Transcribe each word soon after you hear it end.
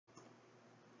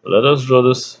Let us draw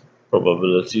this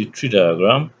probability tree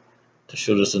diagram to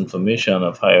show this information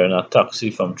of hiring a taxi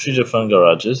from 3 different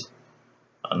garages,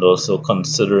 and also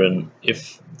considering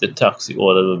if the taxi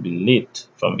order will be late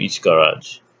from each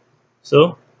garage.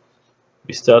 So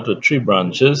we start with 3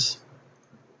 branches.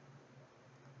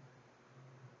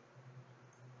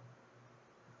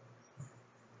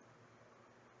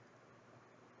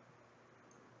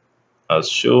 As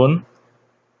shown,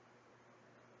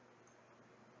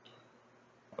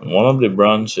 on one of the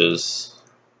branches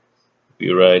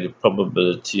we write the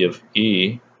probability of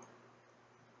A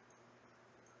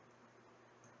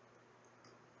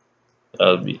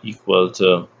that'll be equal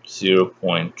to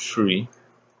 0.3.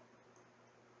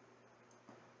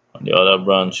 On the other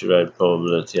branch you write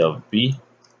probability of B,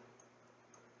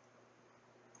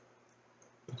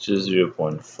 which is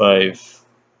 0.5.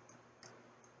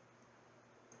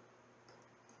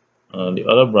 And on the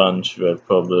other branch we write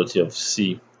probability of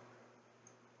C,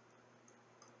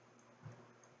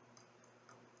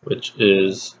 which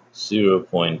is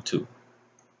 0.2.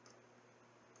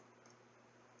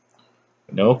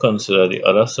 Now consider the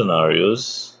other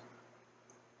scenarios.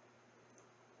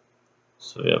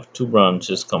 So we have 2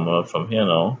 branches coming out from here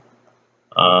now.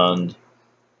 And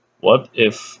what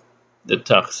if the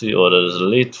taxi order is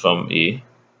late from A?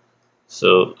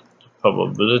 So the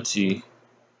probability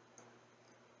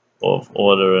of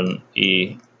ordering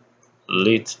a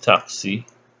late taxi,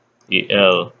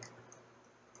 AL,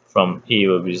 from A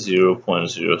will be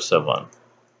 0.07.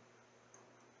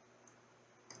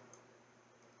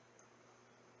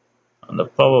 And the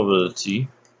probability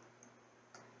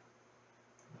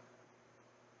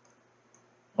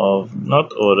of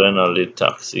not ordering a late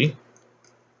taxi,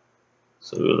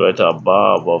 so we'll write a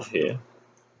bar above here.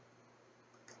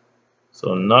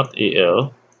 So not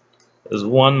AL is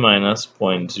 1 minus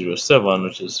 0.07,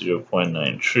 which is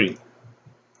 0.93.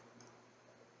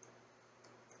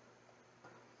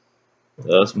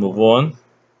 Let's move on.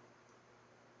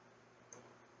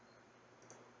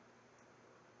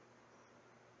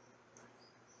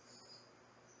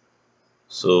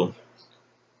 So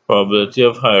probability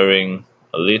of hiring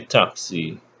a late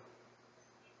taxi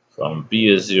from B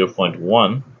is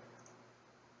 0.1.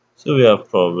 So we have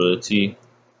probability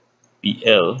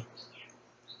BL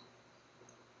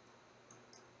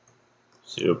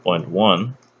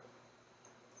 0.1.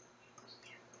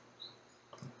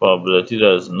 Probability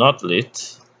that is not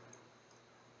late,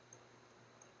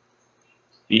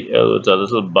 BL with a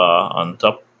little bar on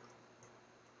top,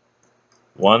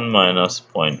 1 minus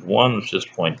 0.1, which is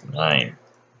 0.9.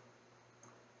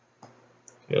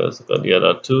 Okay, let's look at the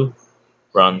other 2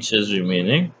 branches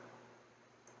remaining.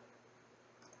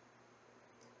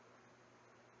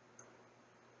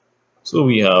 So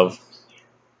we have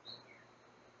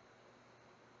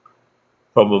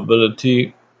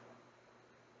probability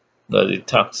that the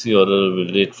taxi order will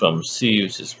be late from C,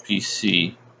 which is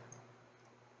PC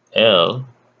L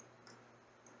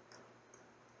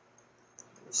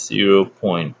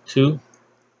 0.2,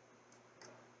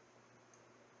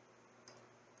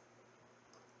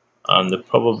 and the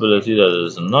probability that it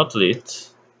is not late,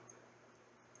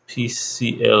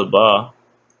 PCL bar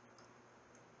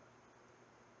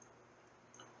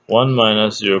 1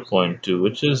 minus 0.2,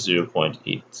 which is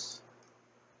 0.8.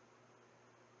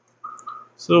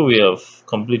 So we have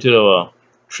completed our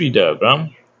tree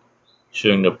diagram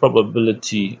showing the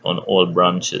probability on all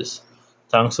branches.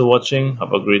 Thanks for watching.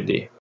 Have a great day.